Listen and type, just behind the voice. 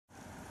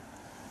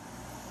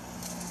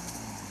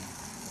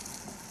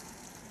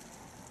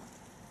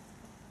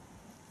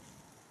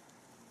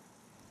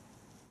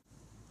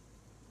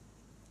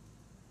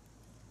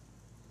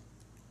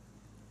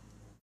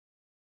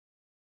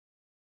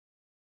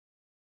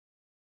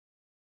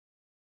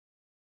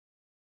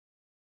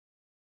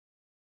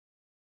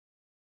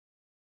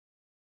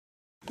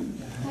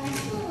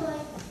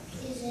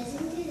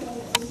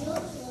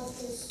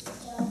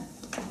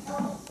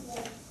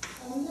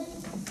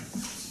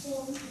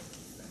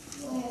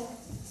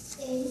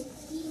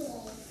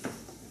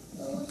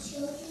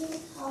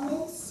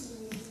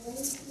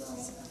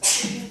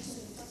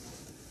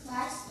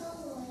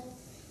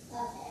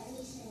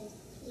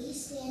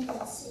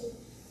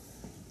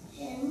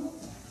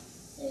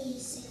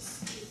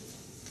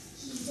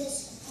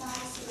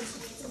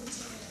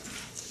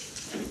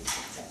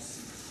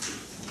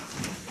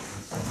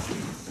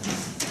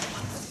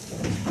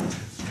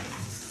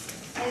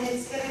And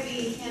it's going to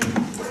be hymn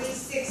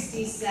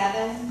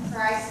 367,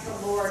 Christ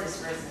the Lord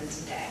is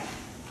risen today.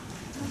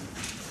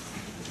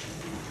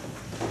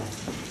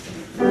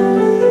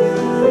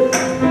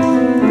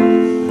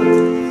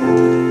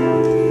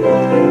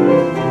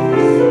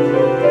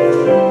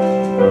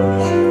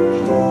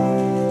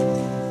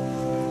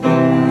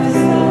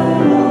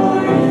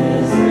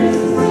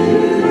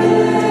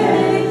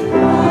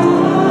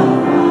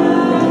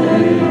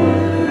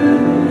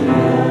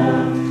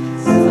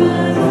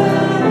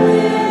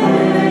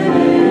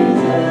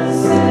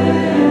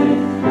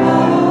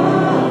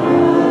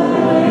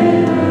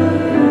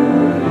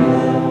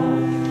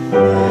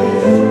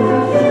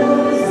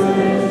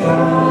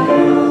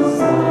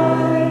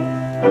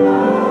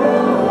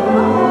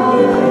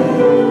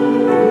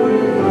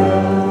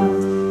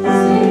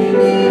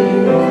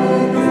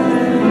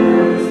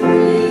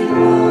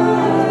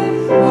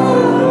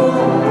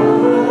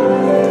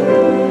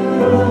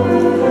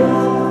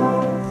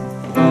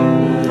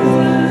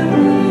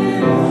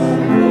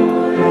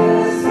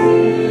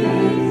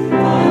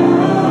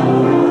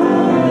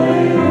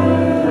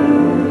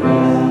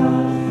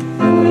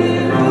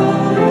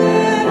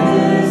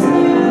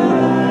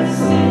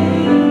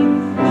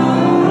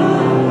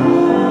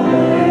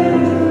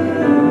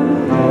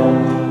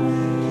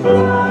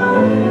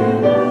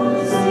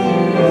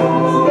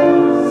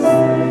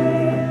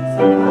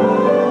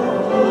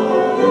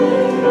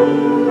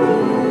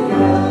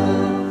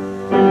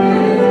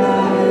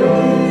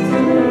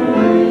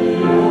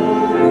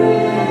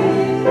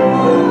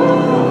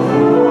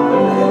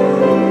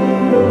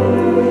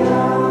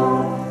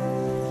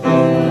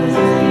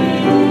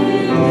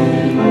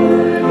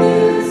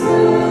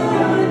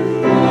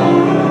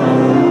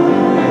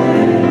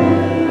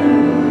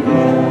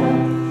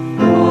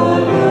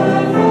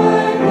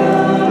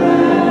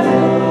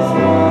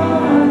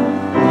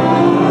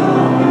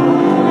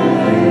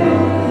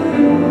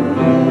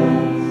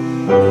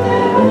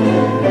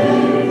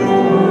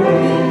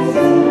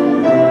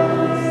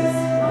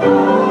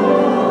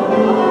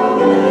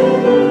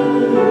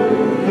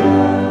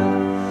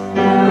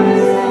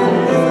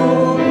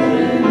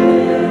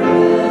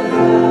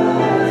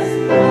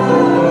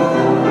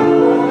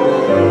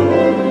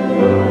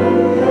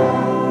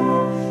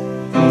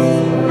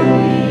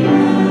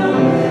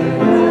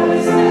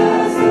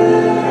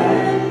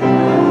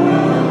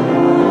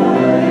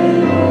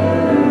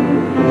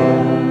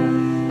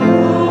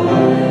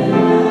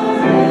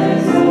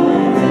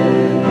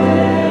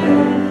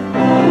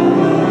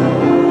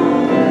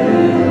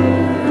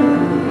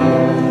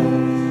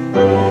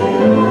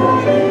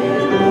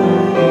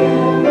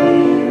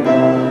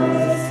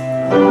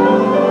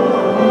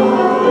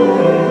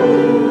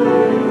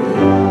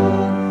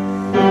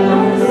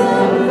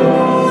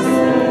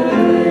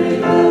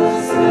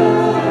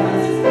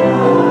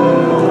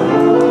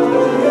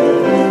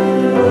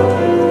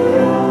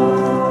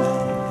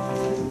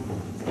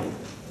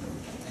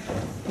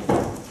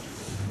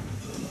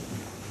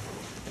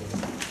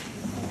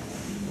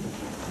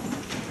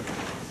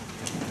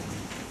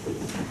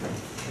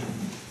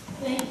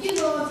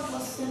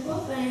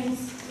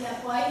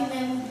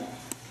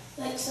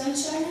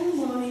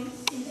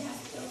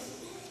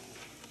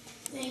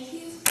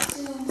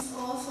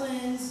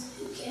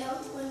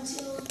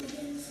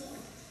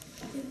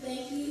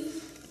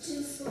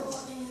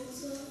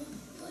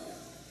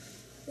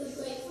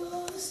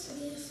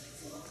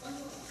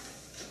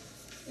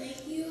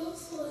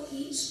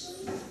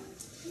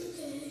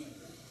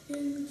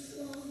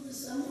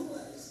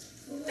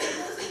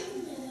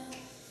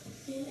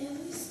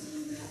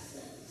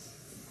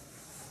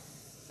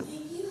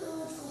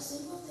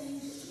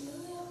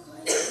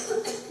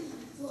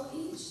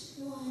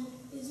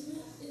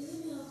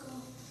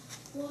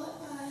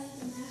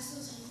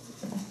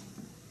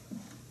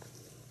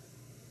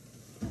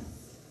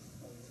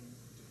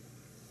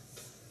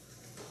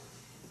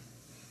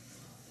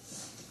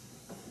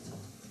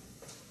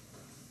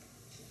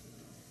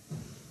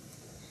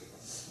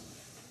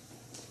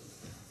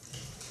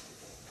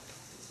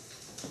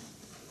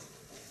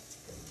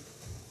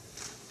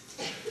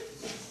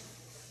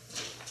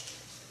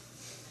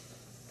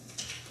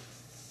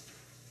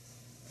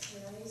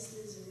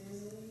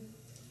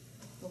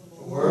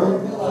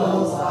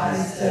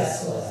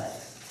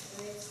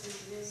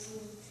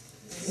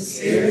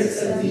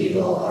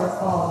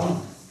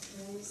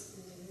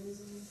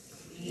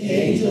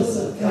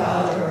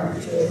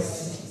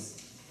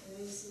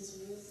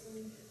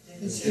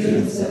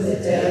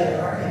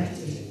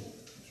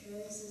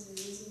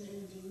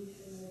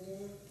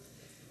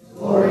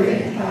 Glory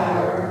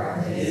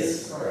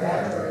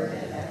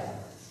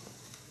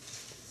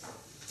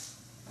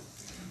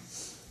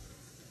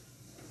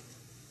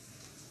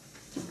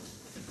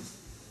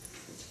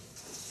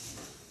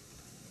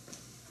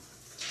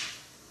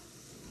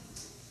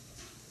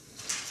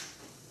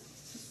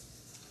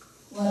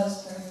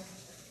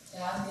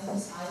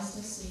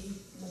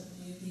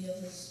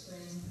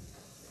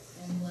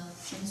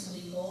since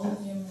we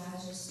hold your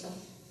majesty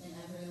in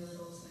every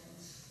little thing.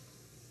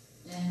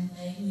 And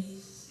may we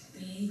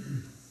be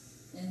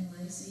in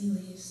lacy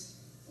leaves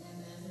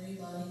and every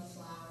budding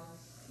flower,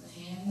 the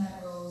hand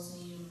that rolls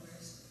the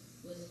universe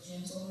with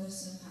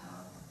gentleness and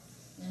power.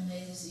 And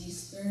may this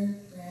Easter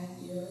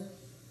grandeur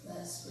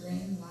that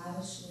spring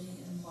lavishly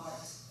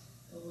imparts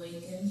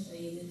awaken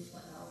faded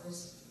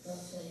flowers of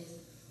faith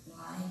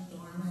lying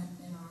dormant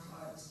in our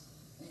hearts,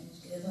 and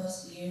give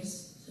us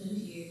ears to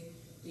hear,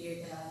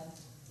 dear God,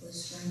 the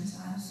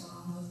springtime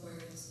song of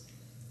birds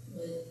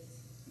with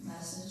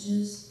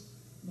messages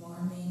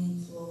more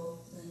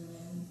meaningful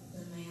than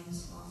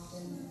man's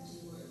often empty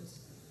words,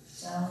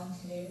 telling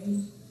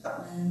carried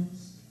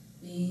men's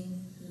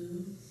being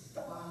who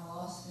are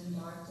lost in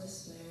dark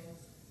despair,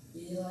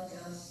 be like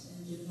us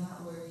and do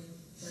not worry,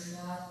 for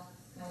God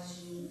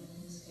has you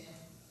in his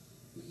care.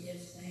 We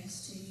give thanks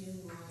to you,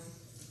 Lord,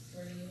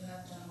 for you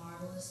have done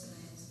marvelous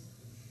things.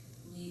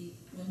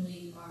 When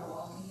we are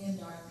walking in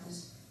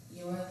darkness,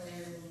 you are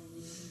there.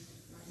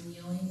 When we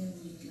are kneeling in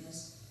weakness,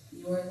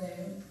 you are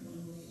there. When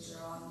we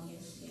draw near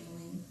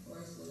feeling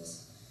worthless,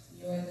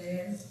 you are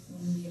there.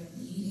 When we are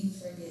needing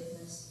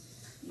forgiveness,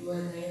 you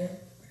are there.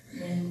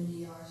 When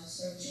we are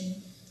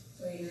searching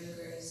for your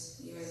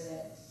grace, you are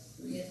there.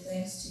 We give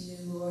thanks to you,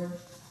 Lord,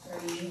 for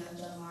you have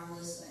done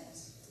marvelous things.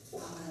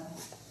 Amen.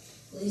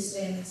 Please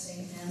stand and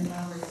sing hymn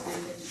number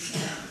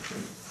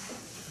 357.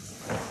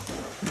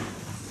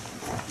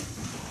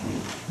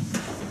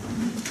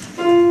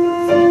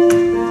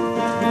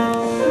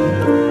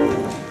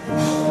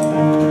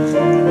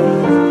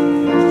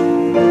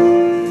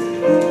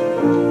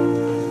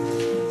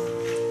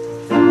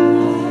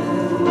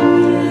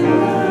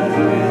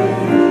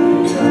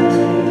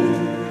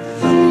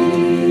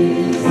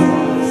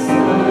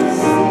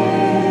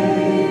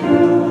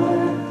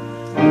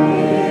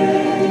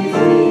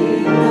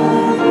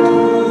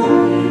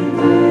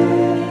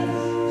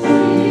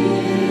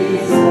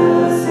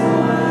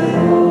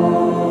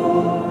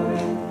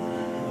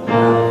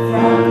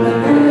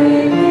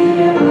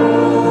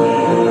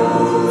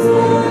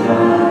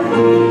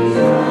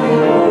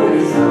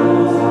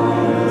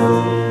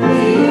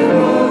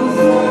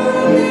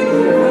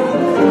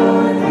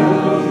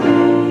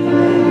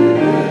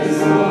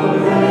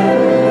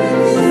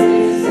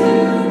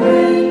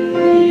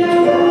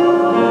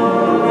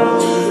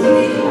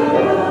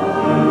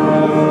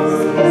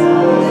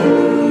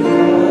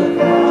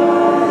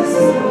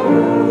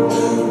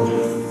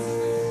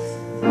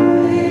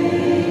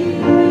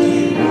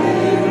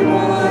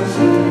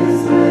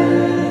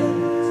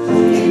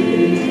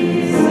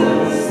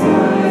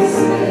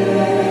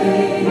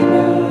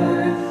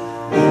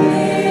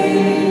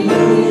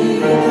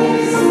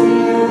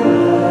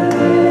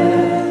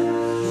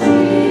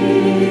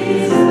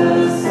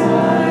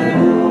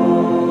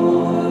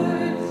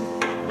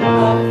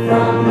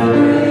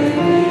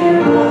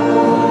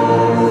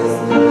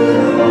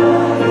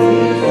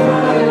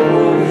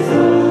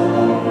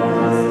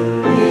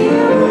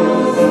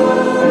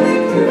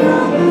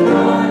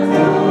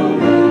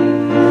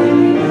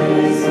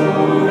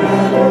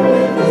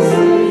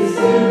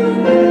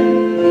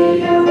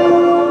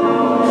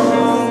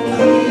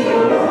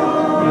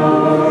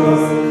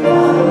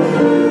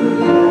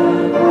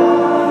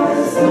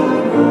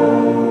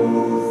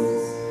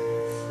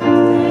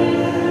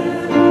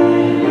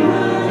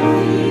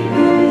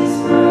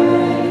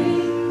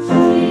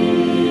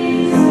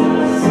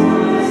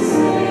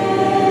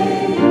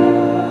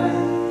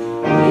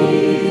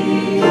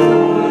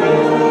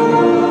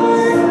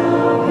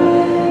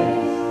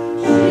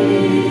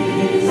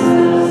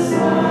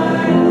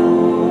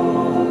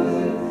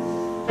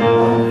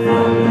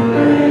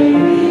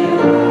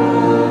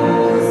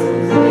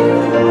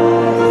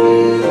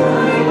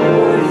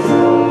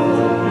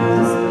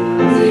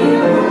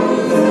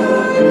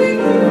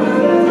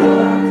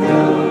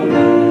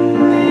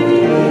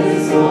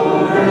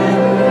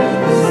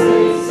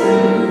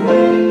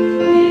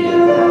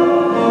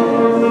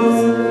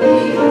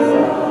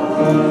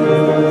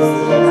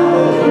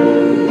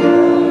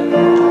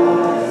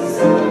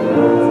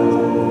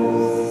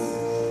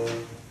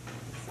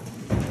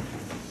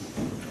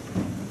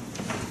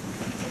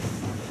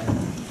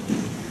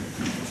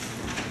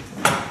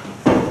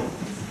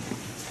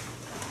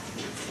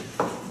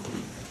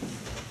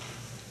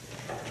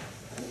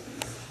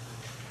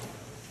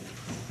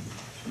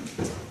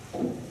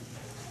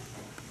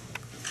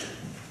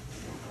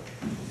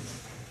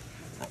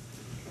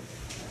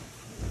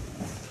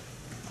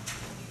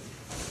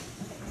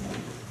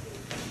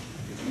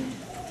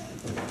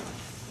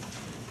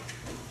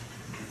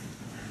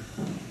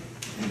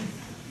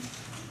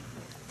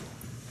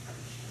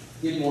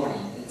 Good morning.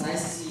 It's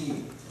nice to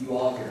see you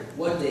all here.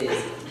 What day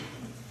is it?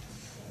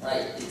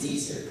 Right, it's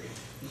Easter.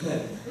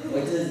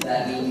 What does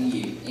that mean to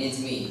you and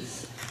to me?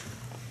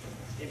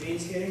 It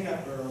means getting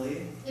up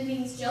early. It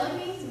means jelly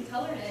beans and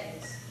colored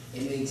eggs.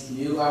 It means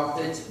new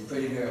outfits and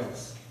pretty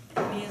girls.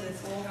 It means a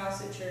full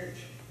house at church.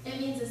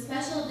 It means a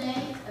special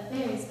day, a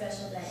very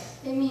special day.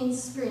 It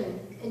means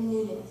spring and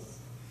newness.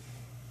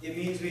 It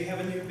means we have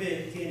a new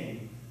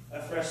beginning,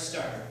 a fresh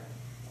start.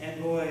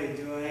 And boy,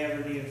 do I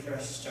ever need a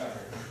fresh start.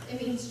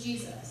 It means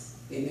Jesus.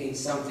 It means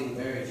something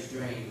very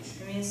strange.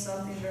 It means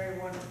something very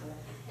wonderful.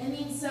 It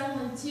means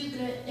someone too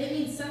good. It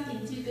means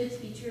something too good to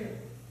be true.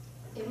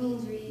 It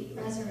means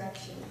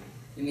resurrection.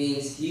 It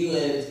means he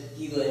lived,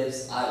 he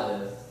lives, I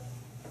live.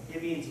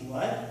 It means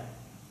what?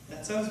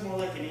 That sounds more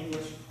like an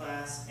English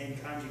class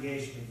and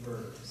conjugation of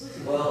verbs.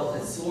 Well,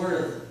 it's sort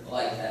of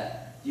like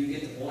that. Do you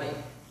get the point?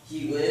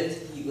 He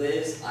lived, he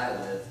lives, I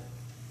live.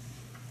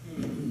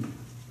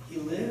 He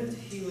lived,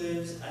 he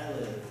lives, I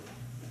live.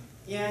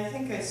 Yeah, I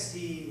think I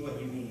see what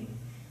you mean.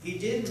 He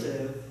did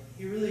live,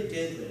 he really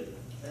did live.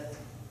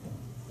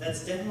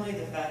 That's definitely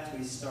the fact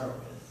we start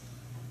with.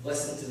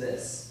 Listen to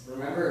this.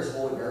 Remember his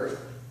holy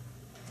birth?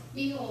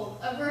 Behold,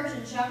 a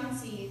virgin shall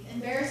conceive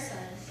and bear a son,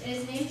 and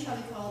his name shall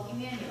be called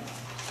Emmanuel,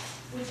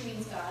 which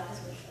means God is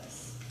with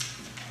us.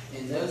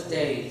 In those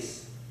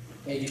days,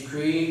 a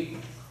decree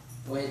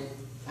went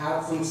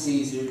out from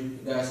Caesar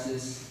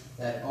Augustus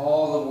that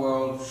all the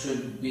world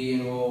should be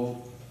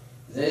enrolled.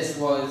 This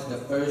was the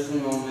first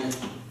enrollment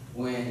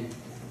when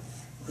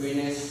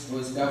Quirinus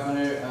was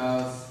governor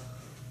of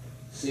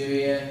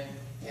Syria,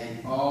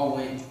 and all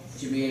went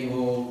to be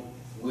enrolled,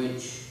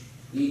 which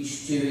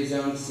each to his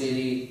own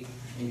city.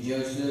 And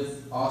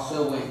Joseph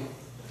also went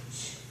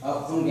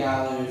up from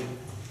Galilee,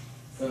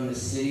 from the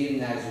city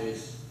of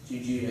Nazareth to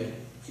Judah,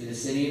 to the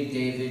city of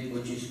David,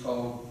 which is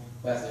called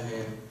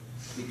Bethlehem,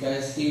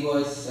 because he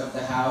was of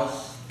the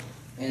house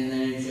and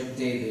lineage of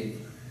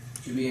David,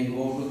 to be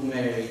enrolled with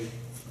Mary,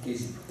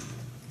 his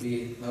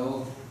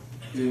betrothed,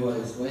 who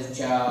was with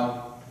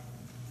child.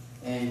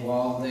 And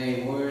while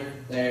they were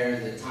there,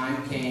 the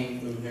time came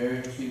for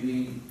her to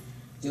be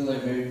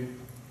delivered,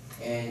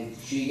 and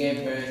she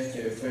gave birth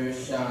to her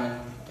first son,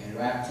 and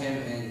wrapped him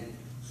in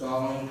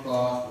swaddling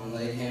cloth, and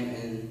laid him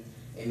in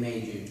a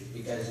manger,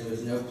 because there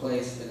was no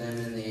place for them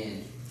in the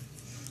inn.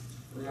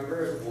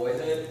 Remember his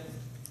boyhood?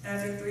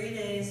 After 3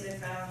 days they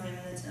found him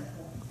in the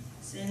temple,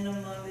 sitting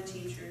among the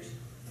teachers,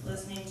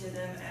 listening to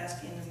them,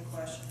 asking them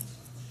questions.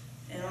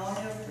 And all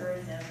who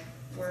heard him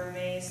were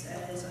amazed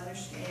at his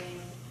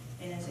understanding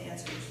and his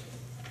answers.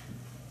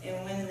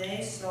 And when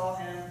they saw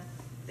him,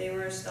 they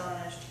were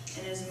astonished.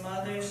 And his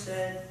mother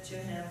said to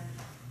him,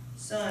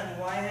 Son,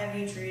 why have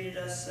you treated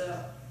us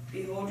so?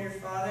 Behold, your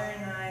father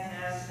and I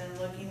have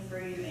been looking for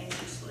you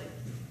anxiously.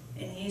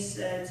 And he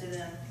said to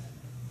them,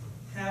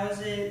 How is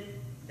it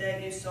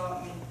that you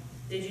sought me?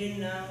 Did you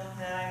know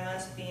that I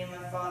must be in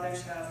my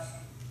Father's house?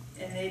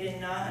 And they did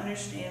not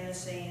understand the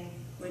saying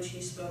which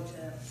he spoke to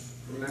them.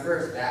 Remember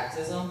his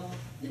baptism?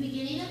 The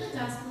beginning of the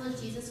gospel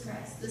of Jesus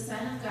Christ, the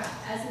Son of God,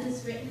 as it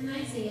is written in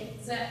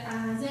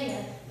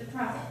Isaiah the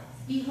prophet.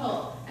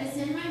 Behold, I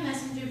send my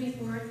messenger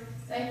before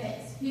thy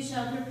face, who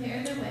shall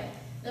prepare the way,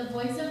 the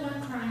voice of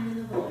one crying in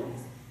the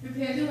wilderness.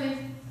 Prepare the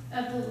way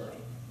of the Lord,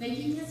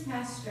 making his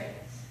path straight.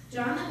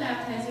 John the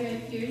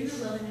Baptizer appeared in the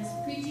wilderness,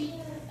 preaching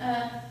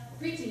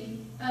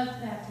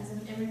of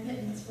baptism and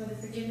repentance for the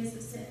forgiveness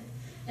of sin.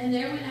 And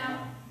there went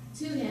out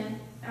to him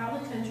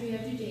out the country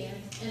of Judea,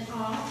 and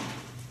all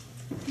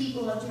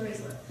people of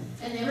Jerusalem,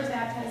 and they were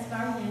baptized by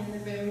him in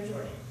the river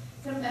Jordan,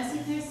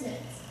 confessing their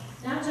sins.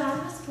 Now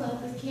John was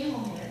clothed with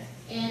camel hair,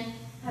 and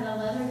had a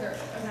leather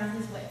girdle around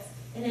his waist,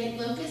 and ate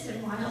locusts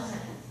and wild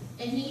honey.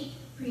 And he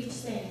preached,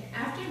 saying,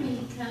 After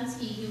me comes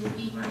he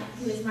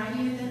who is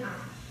mightier than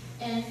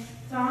I, and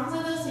thongs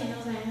of those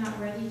sandals I am not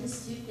worthy to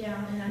stoop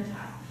down and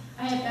untie.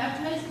 I have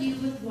baptized you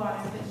with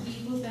water, but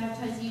he will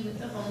baptize you with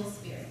the Holy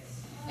Spirit.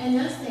 In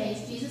those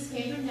days Jesus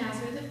came from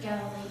Nazareth of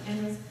Galilee,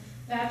 and was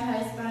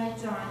baptized by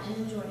John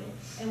in the Jordan.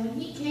 And when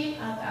he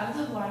came up out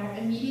of the water,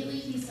 immediately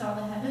he saw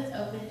the heavens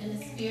opened, and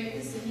the Spirit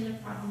descending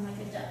upon him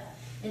like a dove.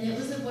 And it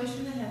was a voice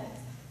from the heavens,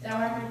 Thou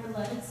art my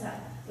beloved Son,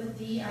 with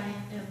thee I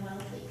am well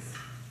pleased.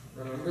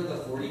 Remember the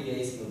 40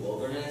 days in the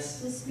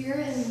wilderness? The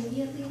Spirit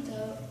immediately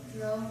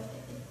drove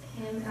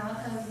him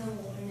out of the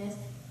wilderness,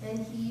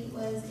 and he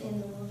was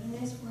in the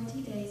wilderness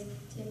 40 days,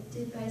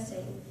 tempted by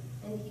Satan.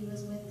 And he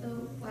was with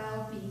the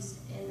wild beasts,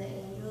 and the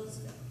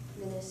angels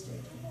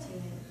ministered to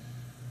him.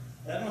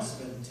 That must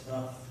have been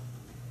tough.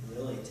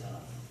 Really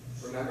tough.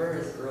 Remember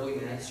his early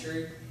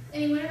ministry?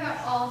 And he went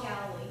about all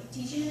Galilee,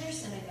 teaching in their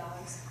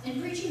synagogues,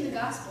 and preaching the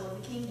gospel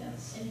of the kingdom,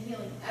 and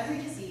healing every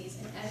disease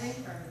and every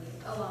infirmity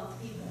among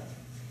the people.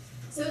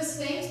 So his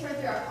fame spread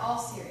throughout all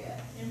Syria,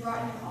 and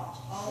brought him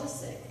all the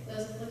sick,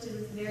 those afflicted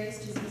with various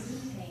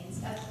diseases and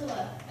pains,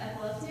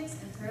 epileptics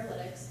and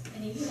paralytics,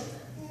 and he healed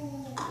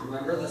them.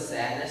 Remember the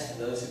sadness of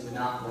those who could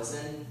not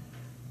listen?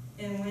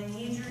 And when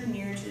he drew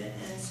near to it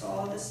and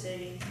saw the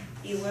city,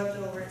 he wept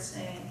over it,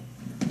 saying,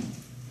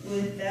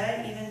 Would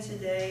that even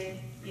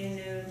today you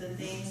knew the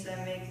things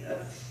that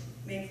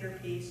make for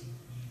peace,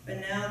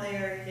 but now they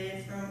are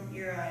hid from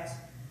your eyes.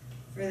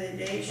 For the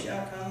day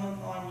shall come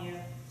upon you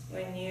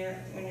when your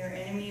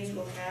enemies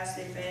will cast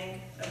a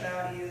bank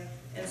about you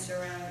and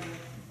surround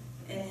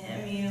you, and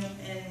hem you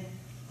in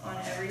on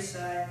every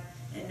side,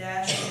 and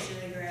dash you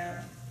to the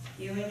ground,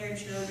 you and your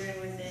children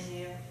within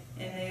you,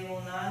 and they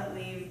will not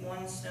leave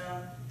one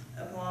stone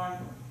upon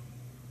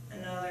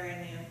another in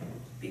you,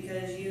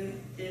 because you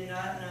did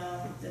not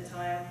know the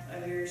time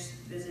of your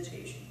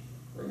visitation.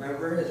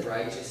 Remember his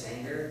righteous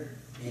anger?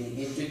 And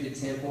he entered the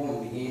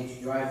temple and began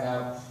to drive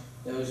out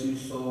those who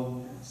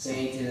sold,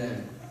 saying to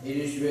them, "It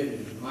is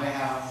written, my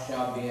house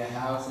shall be a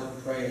house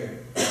of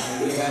prayer,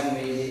 and you have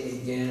made it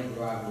a den of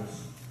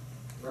robbers."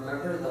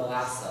 Remember the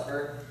Last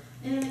Supper?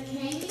 And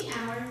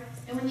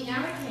when the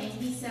hour came,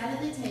 he sat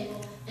at the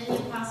table, and the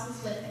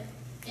apostles with him.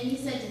 And he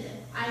said to them,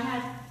 "I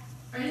have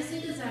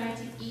earnestly desired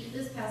to eat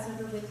this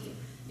Passover with you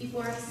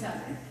before I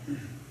suffer.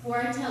 For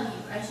I tell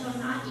you, I shall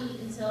not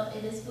eat until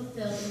it is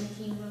fulfilled in the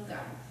kingdom of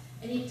God."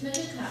 And he took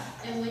a cup,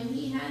 and when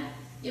he had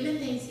given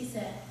thanks, he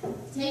said,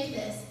 "Take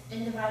this,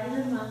 and divide it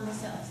among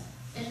yourselves.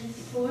 And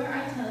for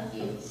I tell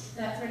you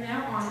that from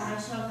now on I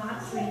shall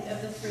not drink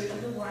of the fruit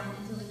of the wine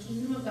until the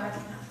kingdom of God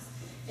comes."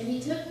 And he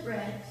took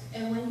bread,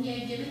 and when he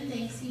had given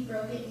thanks, he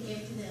broke it and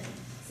gave to them,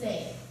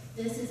 saying,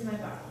 "This is my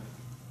body."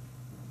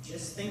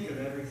 Just think of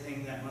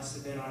everything that must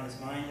have been on his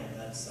mind at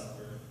that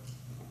supper.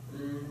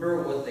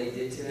 Remember what they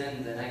did to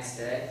him the next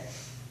day?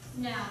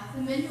 Now,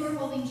 the men who were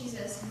holding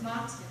Jesus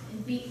mocked him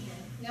and beat him.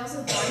 They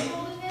also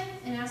blindfolded him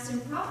and asked him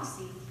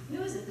prophecy,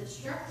 "Who is it that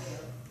struck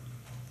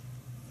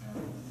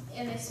you?"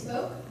 And they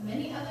spoke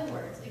many other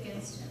words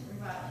against him,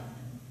 reviling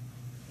him.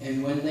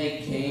 And when they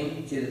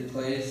came to the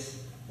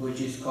place which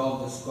is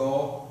called the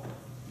Skull,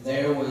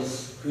 there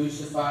was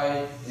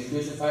they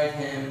crucified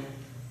him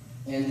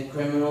and the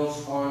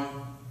criminals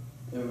on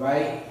the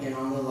right and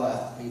on the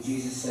left. And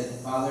Jesus said,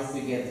 "Father,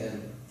 forgive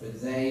them, for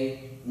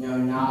they know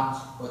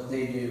not what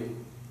they do."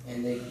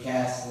 And they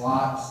cast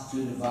lots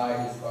to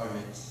divide his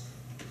garments.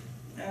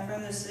 And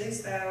from the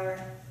 6th hour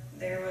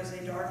there was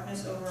a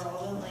darkness over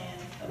all the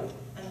land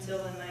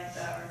until the 9th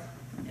hour.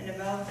 And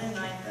about the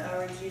 9th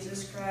hour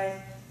Jesus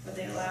cried with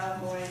a loud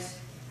voice,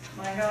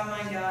 my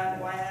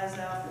God, why hast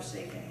thou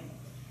forsaken me?"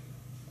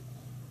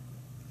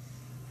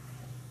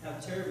 How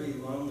terribly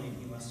lonely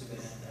he must have been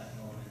at that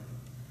moment.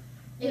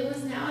 It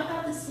was now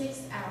about the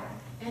 6th hour,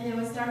 and there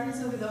was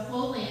darkness over the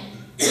whole land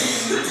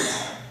until the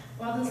 9th hour,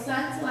 while the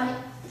sun's light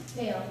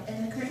failed,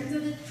 and the curtain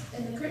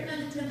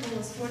of the temple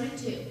was torn in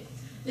two.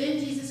 Then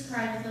Jesus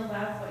cried with a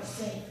loud voice,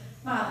 saying,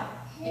 "Father,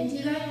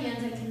 into thy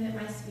hands I commit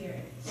my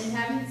spirit." And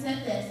having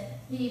said this,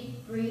 he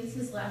breathed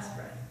his last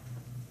breath.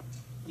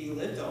 He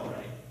lived all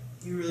right.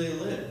 He really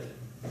lived,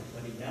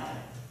 but he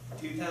died.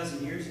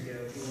 2,000 years ago,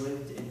 he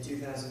lived, and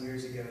 2,000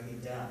 years ago, he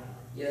died.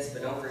 Yes,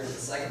 but don't forget the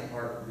second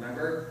part.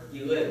 Remember,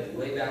 he lived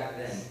way back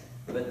then.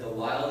 But the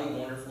wildly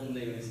wonderful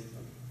news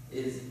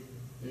is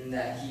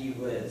that he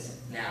lives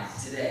now,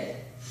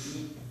 today.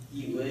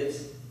 He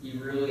lives, he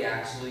really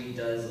actually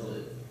does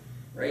live.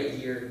 Right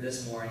here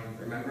this morning.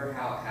 Remember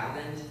how it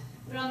happened?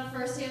 But on the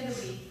first day of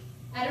the week,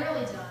 at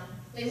early dawn,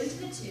 they went to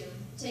the tomb,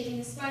 taking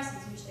the spices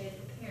which they had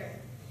prepared.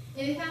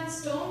 And they found the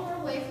stone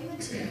rolled away from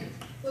the tomb,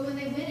 but when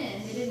they went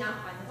in, they did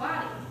not find the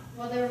body.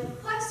 While they were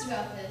perplexed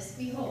about this,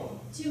 behold,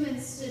 2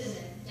 men stood in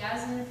it,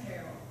 dazzling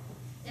apparel.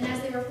 And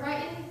as they were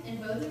frightened and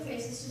bowed their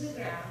faces to the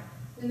ground,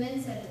 the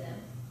men said to them,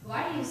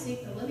 "Why do you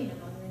seek the living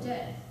among the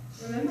dead?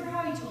 Remember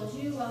how he told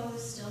you while he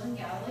was still in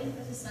Galilee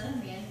that the Son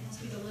of Man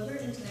must be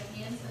delivered into the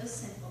hands of a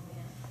sinful man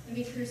and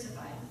be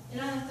crucified,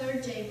 and on the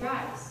 3rd day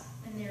rise."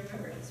 And they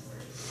remembered his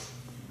words.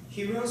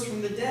 He rose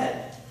from the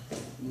dead.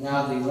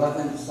 Now the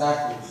 11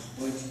 disciples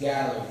went to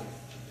Galilee,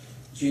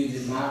 to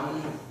the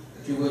mountain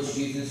to which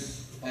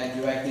Jesus had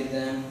directed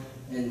them,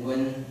 and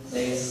when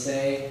they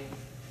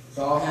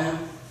saw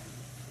him,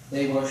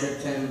 they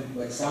worshipped him,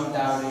 but some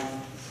doubted.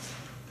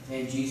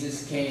 And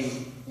Jesus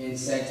came and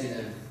said to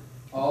them,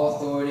 "All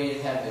authority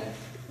in heaven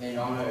and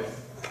on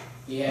earth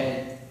he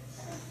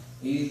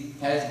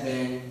has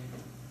been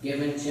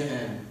given to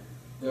him.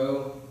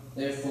 Go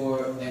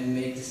therefore and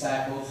make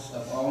disciples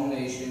of all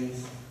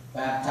nations,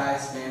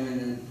 baptize them in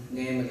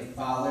the name of the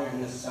Father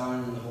and the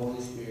Son and the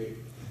Holy Spirit,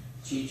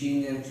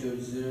 teaching them to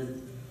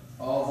observe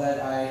all that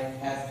I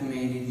have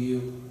commanded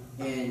you,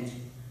 and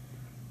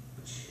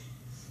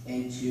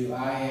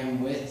I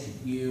am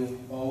with you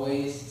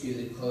always to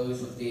the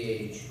close of the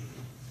age."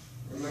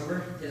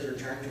 Remember his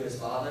return to his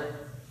Father?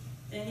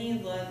 Then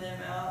he led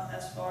them out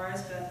as far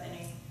as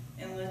Bethany,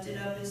 and lifted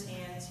up his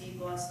hands, he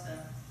blessed them.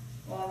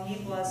 While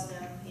he blessed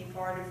them, he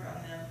parted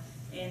from them,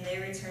 and they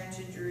returned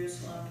to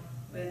Jerusalem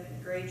with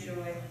great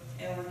joy,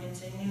 and were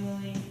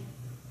continually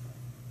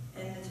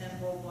in the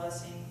temple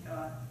blessing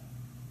God.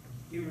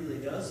 He really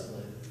does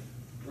live.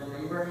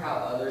 Remember how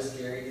others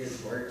carried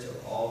his word to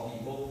all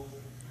people?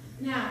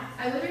 Now,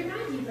 I would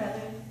remind you,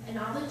 brethren, in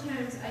all the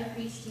terms I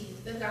preached to you,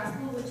 the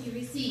gospel which you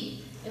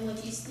received, in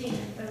which you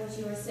stand, by which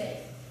you are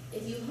saved,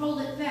 if you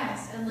hold it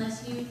fast,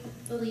 unless you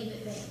believe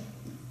it vain.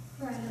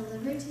 For I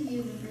delivered to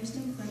you the first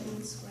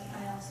importance, what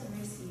I also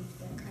received,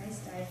 that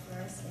Christ died for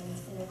our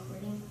sins in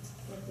according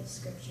with the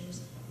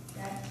Scriptures,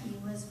 that he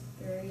was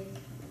buried,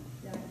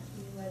 that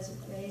he was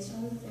raised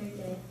on the 3rd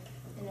day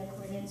in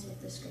accordance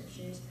with the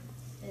Scriptures,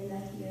 and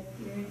that he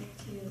appeared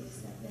to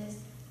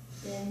Cephas,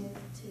 then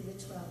to the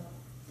 12.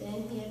 Then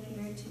he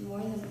appeared to more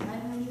than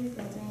 500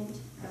 brethren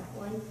at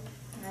one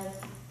time,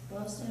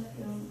 most of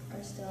whom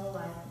are still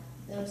alive,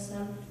 though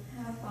some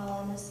have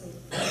fallen asleep.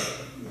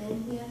 Then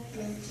he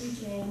appeared to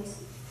James,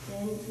 thanks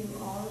then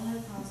to all the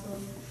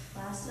apostles,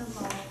 last of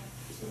all,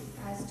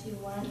 as to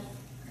one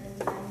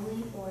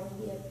untimely born,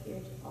 he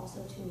appeared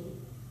also to me.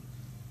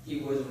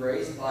 He was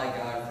raised by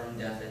God from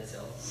death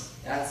itself.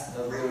 That's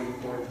the really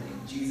important thing.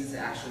 Jesus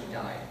actually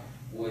died,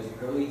 was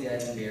really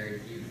dead and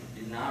buried. He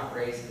did not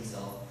raise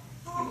himself.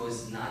 He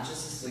was not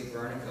just asleep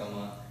or in a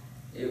coma.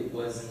 It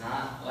was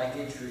not like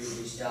a tree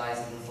which dies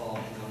in the fall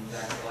and comes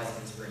back to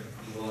life in spring.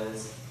 He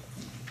was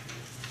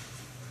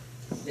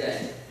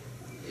dead.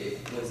 It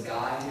was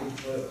God who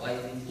put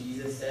life into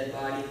Jesus' dead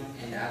body,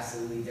 and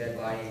absolutely dead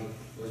body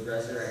was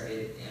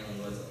resurrected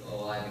and was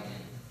alive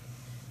again.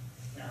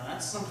 Now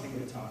that's something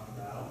to talk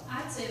about.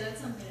 I'd say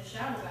that's something to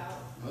shout about.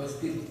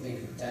 Most people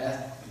think of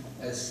death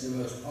as the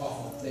most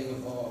awful thing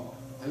of all.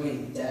 I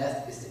mean,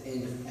 death is the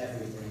end of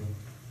everything.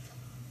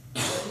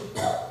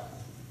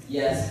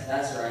 Yes,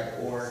 that's right,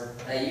 or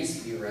that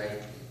used to be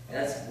right.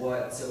 That's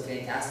what's so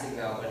fantastic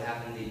about what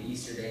happened at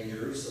Easter Day in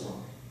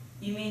Jerusalem.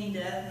 You mean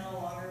death no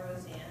longer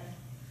was the end?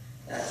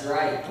 That's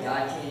right.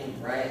 God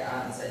came right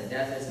out and said,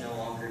 death is no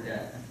longer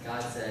death.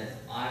 God said,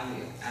 I'm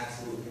the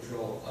absolute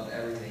control of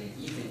everything,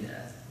 even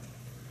death.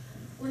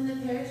 When the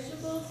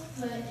perishable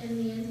put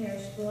in the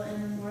imperishable,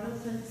 and the mortal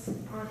puts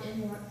on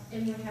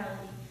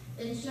immortality,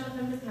 then shall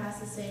come to pass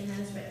the same that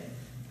is written.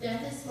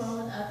 Death is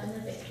swallowed up in the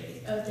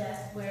victory. O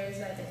death, where is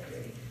thy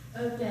victory?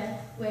 O death,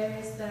 where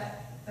is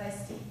thy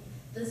sting?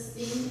 The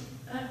sting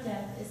of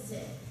death is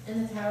sin,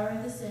 and the power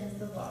of the sin is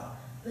the law.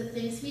 But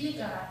thanks be to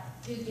God,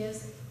 who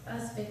gives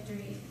us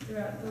victory through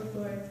our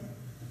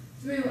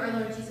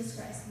Lord Jesus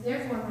Christ.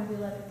 Therefore, my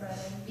beloved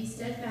brethren, be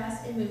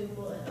steadfast,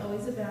 immovable, and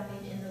always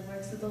abounding in the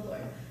works of the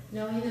Lord,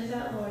 knowing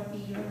that the Lord be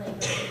your labor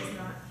is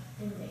not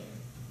in vain.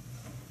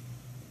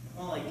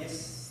 Well, I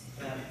guess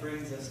that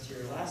brings us to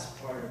your last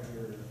part of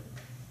your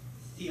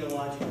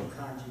theological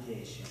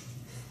conjugation.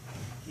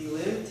 He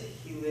lived,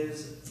 he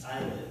lives,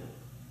 I live.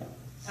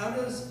 How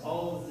does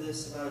all of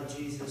this about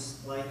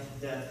Jesus' life,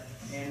 death,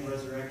 and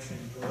resurrection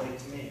relate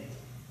to me?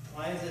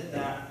 Why is it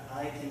that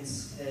I can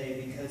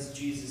say, because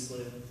Jesus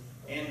lived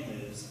and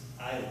lives,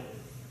 I live?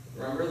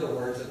 Remember the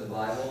words of the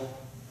Bible?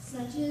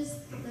 Such is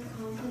the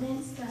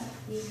confidence that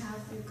we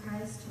have through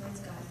Christ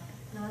towards God,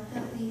 not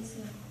that we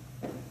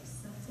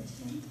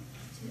sufficient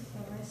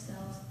of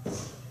ourselves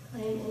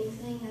claim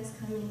anything as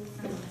coming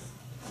from us.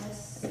 Our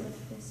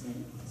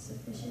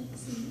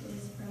sufficiency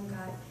is from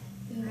God,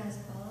 who has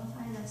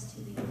qualified us to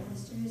be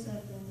ministers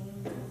of the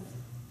new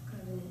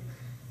covenant,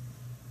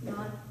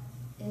 not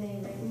in a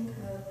written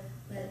code,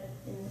 but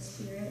in the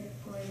Spirit,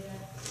 for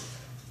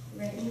the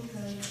written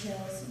code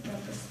kills,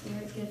 but the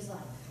Spirit gives life.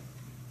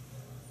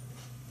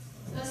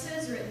 Thus it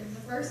is written,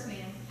 the first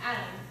man,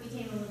 Adam,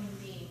 became a living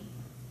being.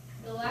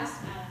 The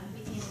last Adam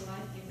became a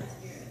life-giving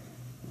spirit.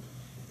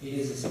 It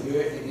is the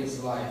spirit that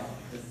gives life.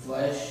 The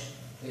flesh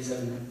is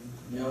of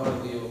no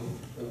avail.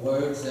 The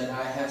words that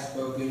I have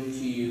spoken to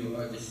you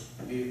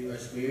are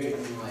spirit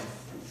and life.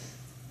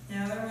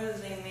 Now there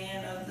was a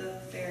man of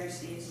the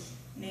Pharisees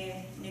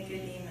named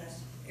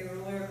Nicodemus, a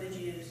ruler of the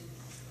Jews.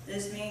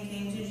 This man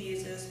came to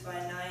Jesus by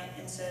night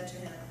and said to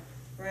him,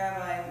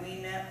 Rabbi, we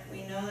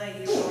know that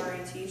you are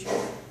a teacher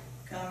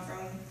come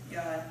from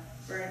God,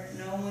 for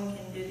no one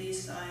can do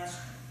these signs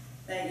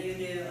that you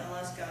do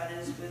unless God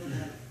is with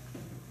him.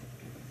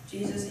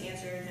 Jesus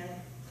answered him,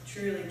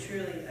 Truly,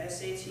 truly, I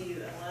say to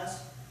you,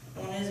 unless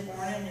one is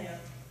born anew,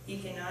 he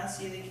cannot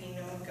see the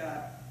kingdom of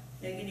God.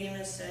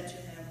 Nicodemus said to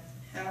him,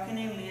 How can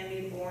a man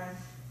be born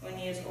when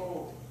he is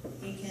old?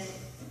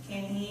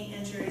 Can he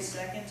enter a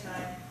second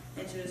time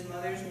into his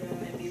mother's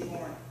womb and be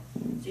born?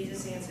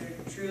 Jesus answered,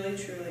 Truly,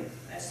 truly,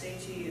 I say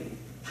to you,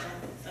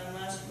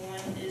 unless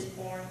one is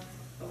born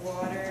of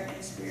water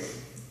and spirit,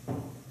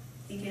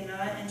 he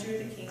cannot enter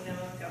the kingdom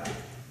of God.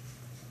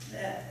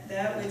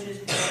 That which is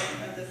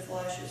born of the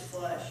flesh is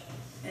flesh,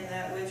 and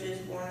that which is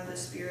born of the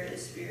Spirit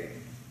is spirit.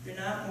 Do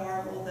not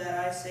marvel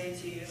that I say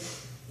to you,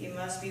 you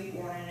must be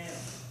born anew.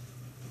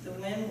 The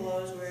wind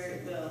blows where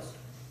it wills,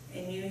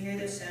 and you hear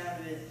the sound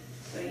of it,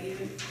 but you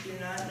do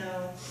not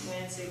know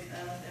whence it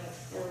comes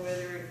or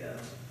whither it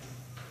goes.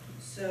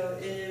 So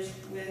it is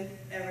with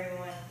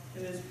everyone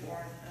who is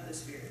born of the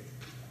Spirit.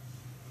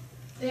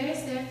 There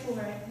is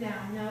therefore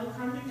now no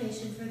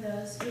condemnation for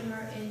those who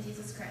are in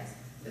Jesus Christ.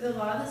 For the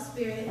law of the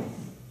Spirit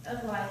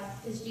of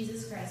life is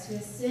Jesus Christ, who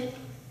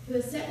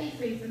has set me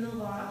free from the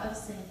law of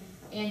sin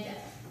and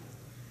death.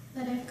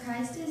 But if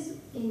Christ is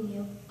in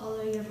you,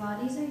 although your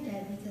bodies are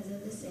dead because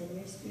of the sin,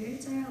 your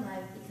spirits are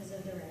alive because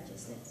of the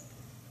righteousness.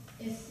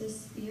 If the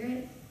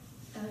Spirit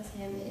of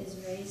him is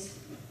raised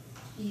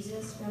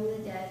Jesus from the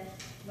dead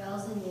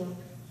dwells in you,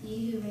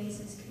 he who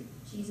raises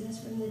Jesus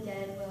from the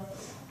dead will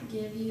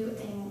give you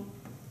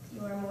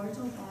your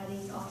mortal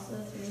bodies also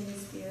through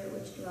his Spirit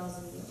which dwells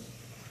in you.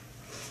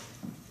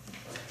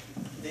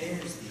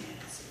 There's the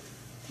answer.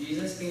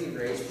 Jesus being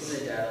raised from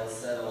the dead will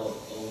settle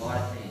a lot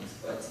of things,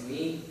 but to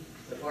me,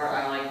 the part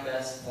I like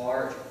best,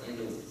 far in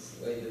the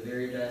way the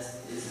very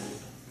best, is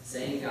the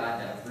same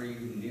God that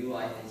breathed new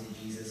life into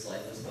Jesus'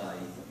 lifeless body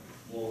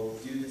will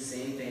do the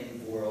same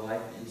thing for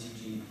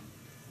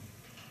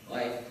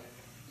life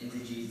into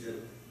into Jesus,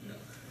 no,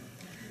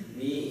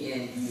 me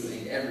and you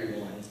and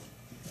everyone.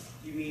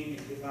 You mean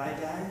if I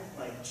die,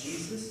 like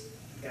Jesus,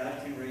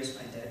 God can raise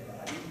my dead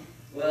body?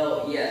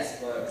 Well,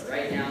 yes, but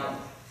right now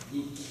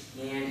he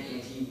can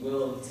and he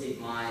will take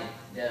my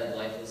dead,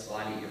 lifeless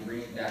body and bring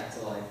it back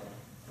to life.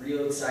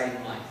 Real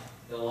exciting life.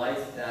 The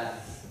life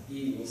that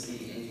he will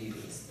see in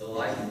Jesus. The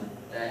life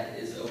that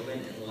is open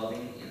and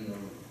loving and the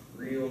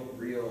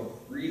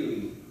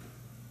really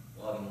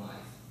loving life.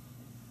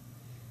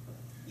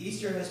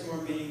 Easter has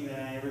more meaning than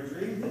I ever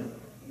dreamed of.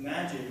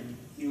 Imagine,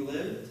 he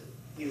lives,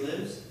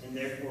 and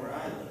therefore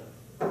I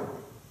live.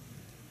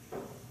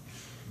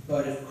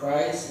 But if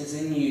Christ is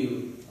in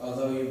you,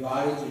 although your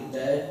bodies are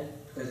dead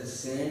because of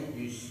sin,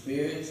 your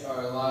spirits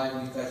are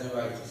alive because of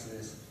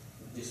righteousness.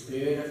 The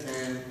Spirit of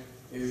Him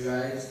who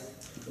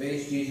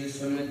raised Jesus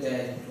from the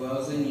dead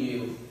dwells in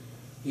you.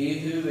 He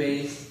who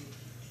raised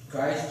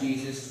Christ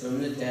Jesus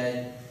from the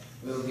dead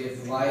will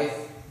give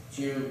life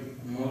to your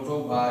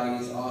mortal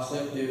bodies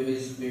also through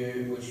His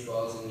Spirit which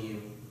dwells in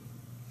you.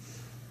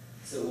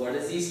 So what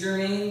does Easter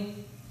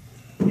mean?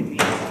 It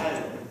means I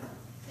live.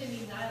 It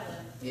means I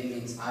live. It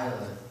means I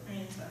live.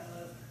 Means I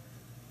live.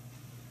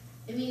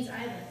 It means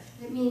I live.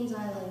 It means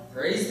I live.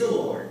 Praise the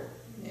Lord.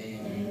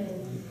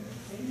 Amen.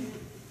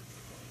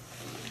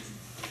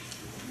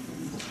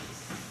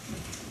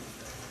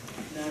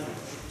 Now,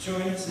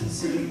 join us in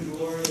singing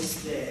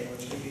Glorious Day,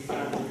 which can be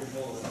found in your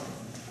bulletin.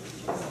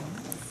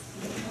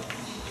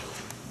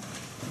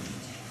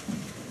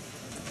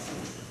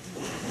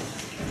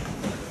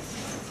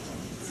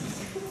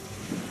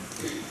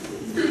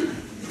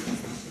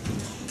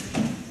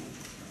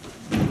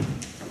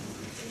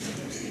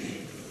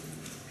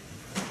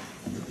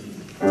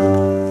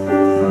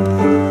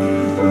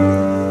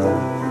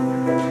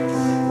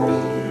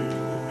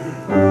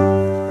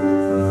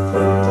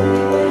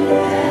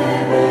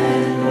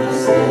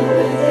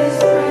 With His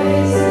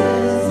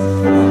praises,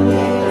 on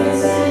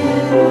earth and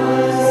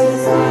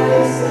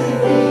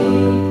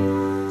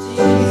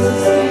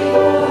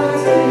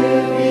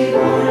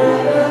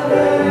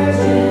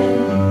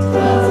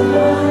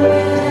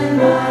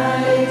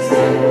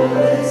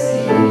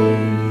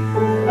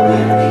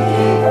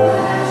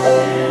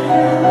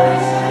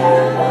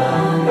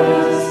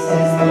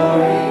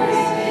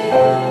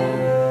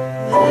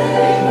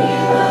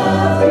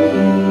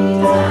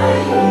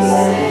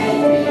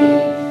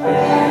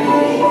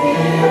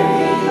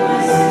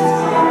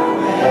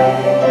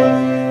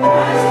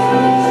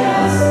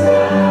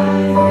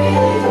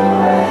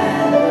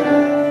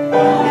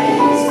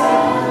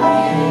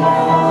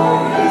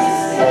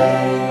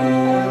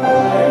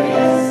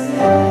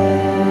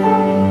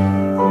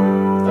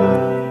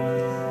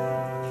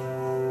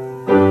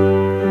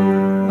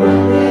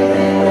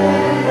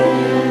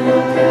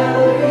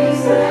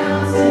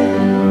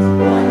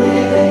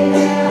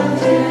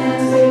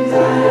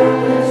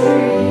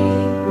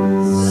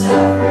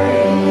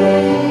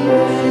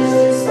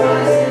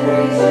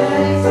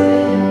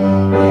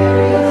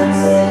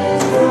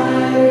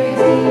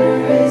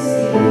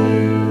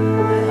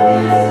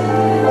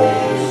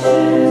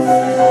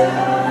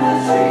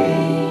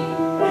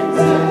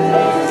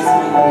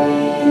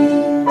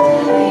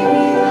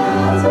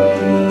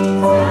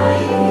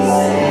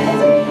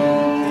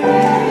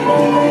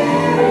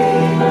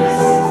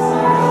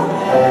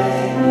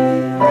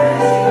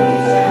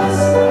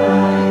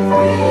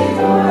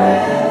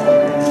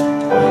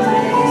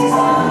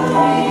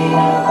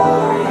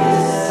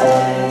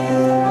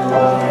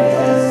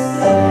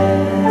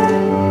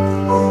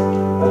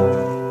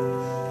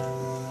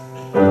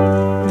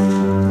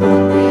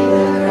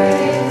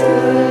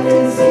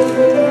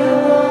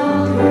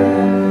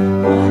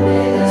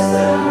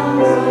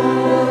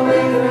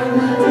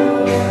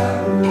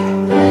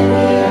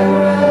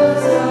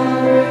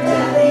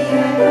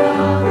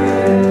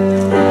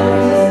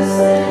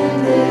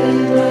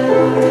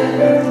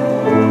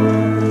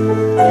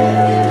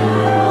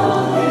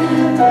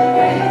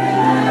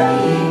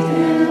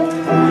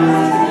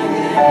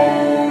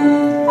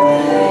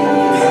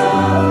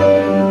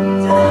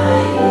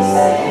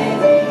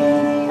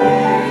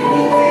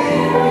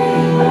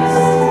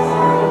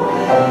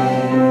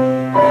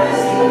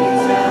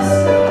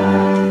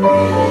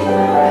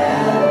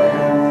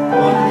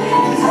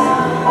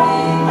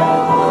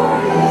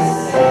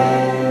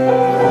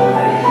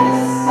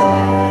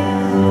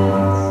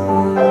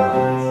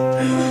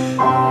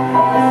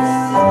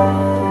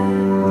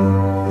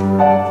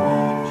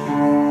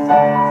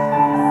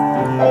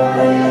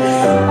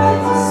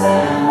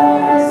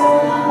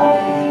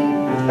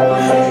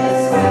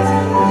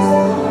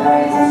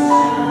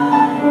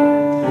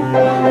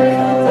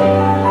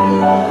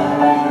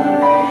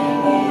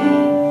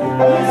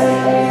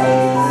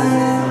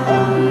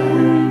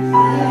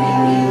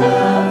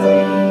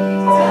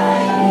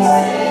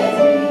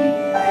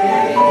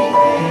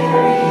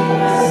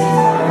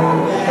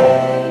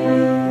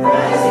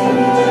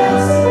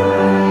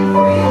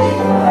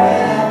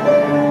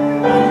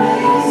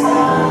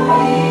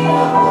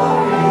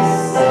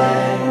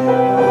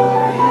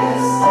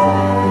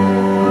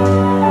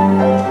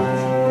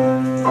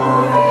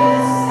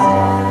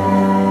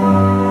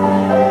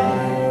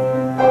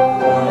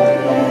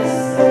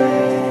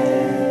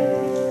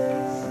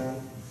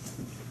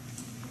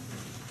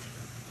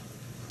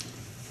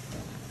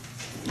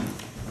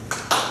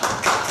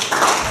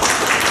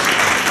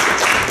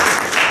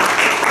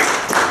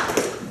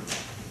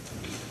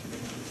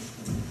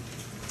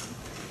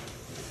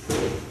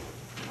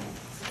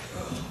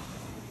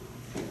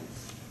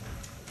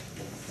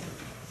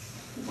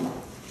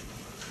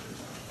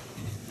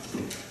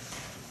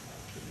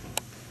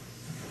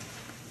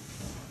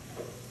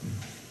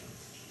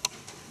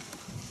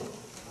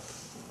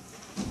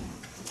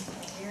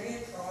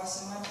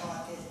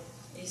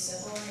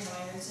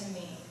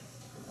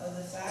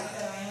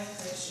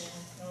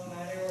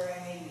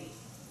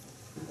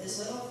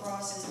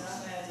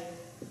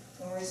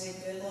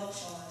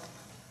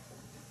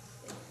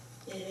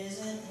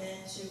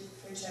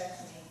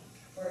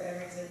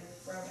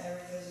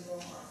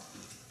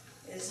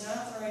is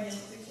not for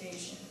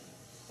identification,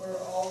 for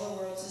all the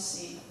world to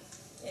see.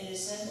 It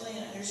is simply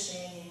an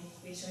understanding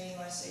between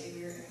my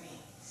Savior and me.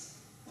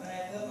 When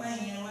I put my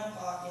hand in my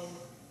pocket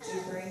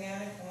to bring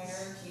out a coin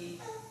or a key,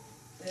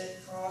 the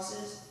cross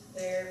is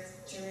there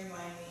to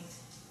remind me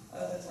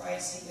of the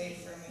price He paid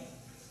for me.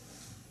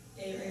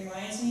 It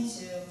reminds me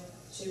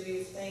to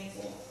be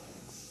thankful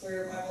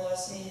for my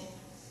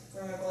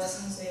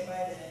blessings day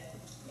by day,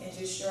 and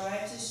to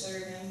strive to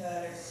serve Him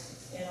better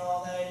in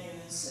all that I do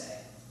and say.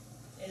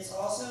 It is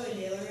also a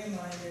daily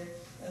reminder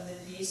of the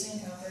peace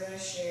and comfort I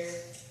share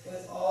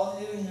with all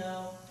who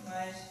know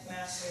my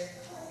Master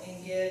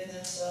and give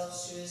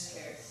themselves to His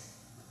care.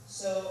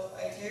 So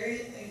I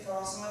carry a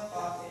cross in my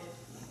pocket,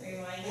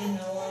 reminding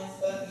no one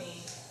but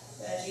me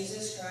that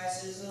Jesus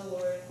Christ is the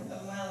Lord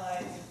of my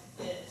life,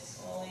 if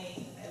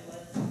only I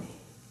let Him be.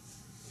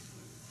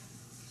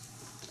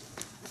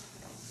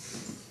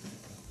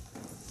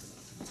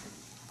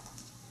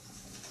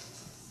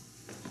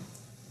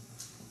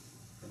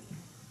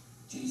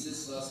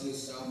 Jesus loves me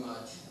so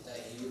much that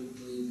He would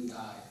bleed and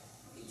die.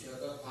 He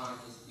took upon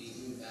His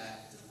beaten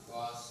back the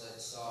cross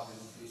that saw Him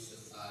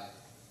crucified.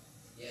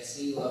 Yes,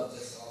 He loved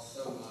us all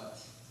so much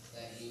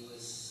that He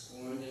was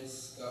scorned and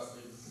scoffed.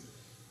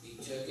 He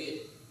took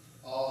it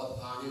all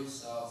upon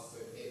Himself,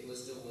 for it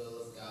was the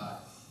will of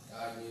God.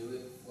 God knew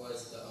it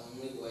was the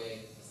only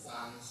way, the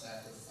final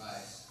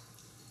sacrifice.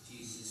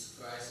 Jesus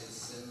Christ, a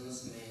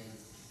sinless man,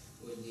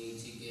 would need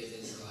to give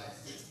His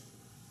life.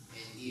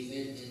 And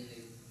even in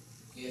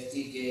the gift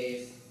He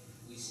gave,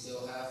 we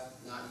still have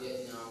not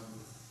yet known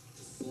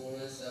the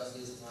fullness of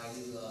His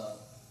mighty love,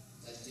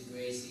 that the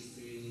grace He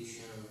freely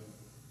shown.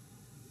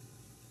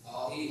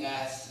 All He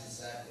asks is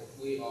that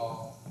we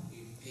all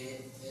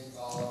repent and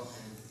follow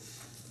Him,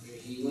 for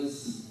He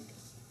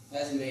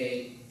has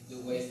made the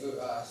way for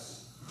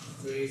us,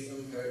 free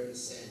from hurt and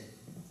sin.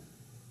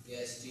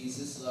 Yes,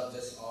 Jesus loved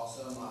us all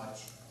so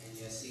much, and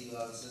yes, He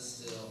loves us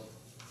still.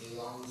 He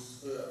longs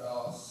for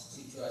us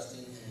to trust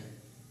in Him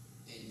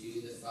and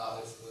do the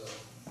Father's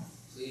will.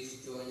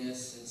 Please join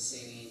us in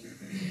singing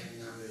hymn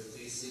number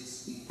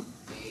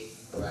 368,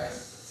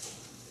 Christ.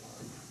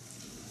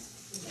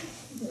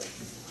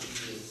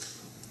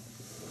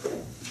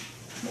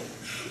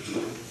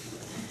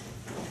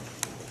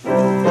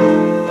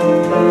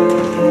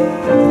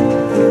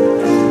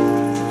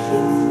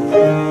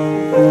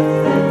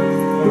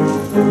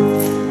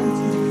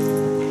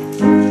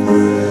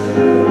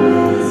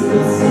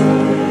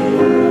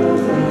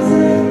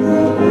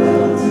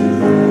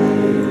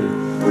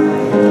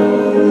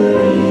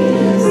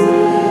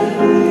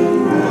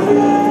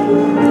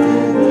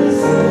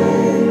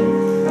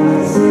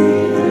 See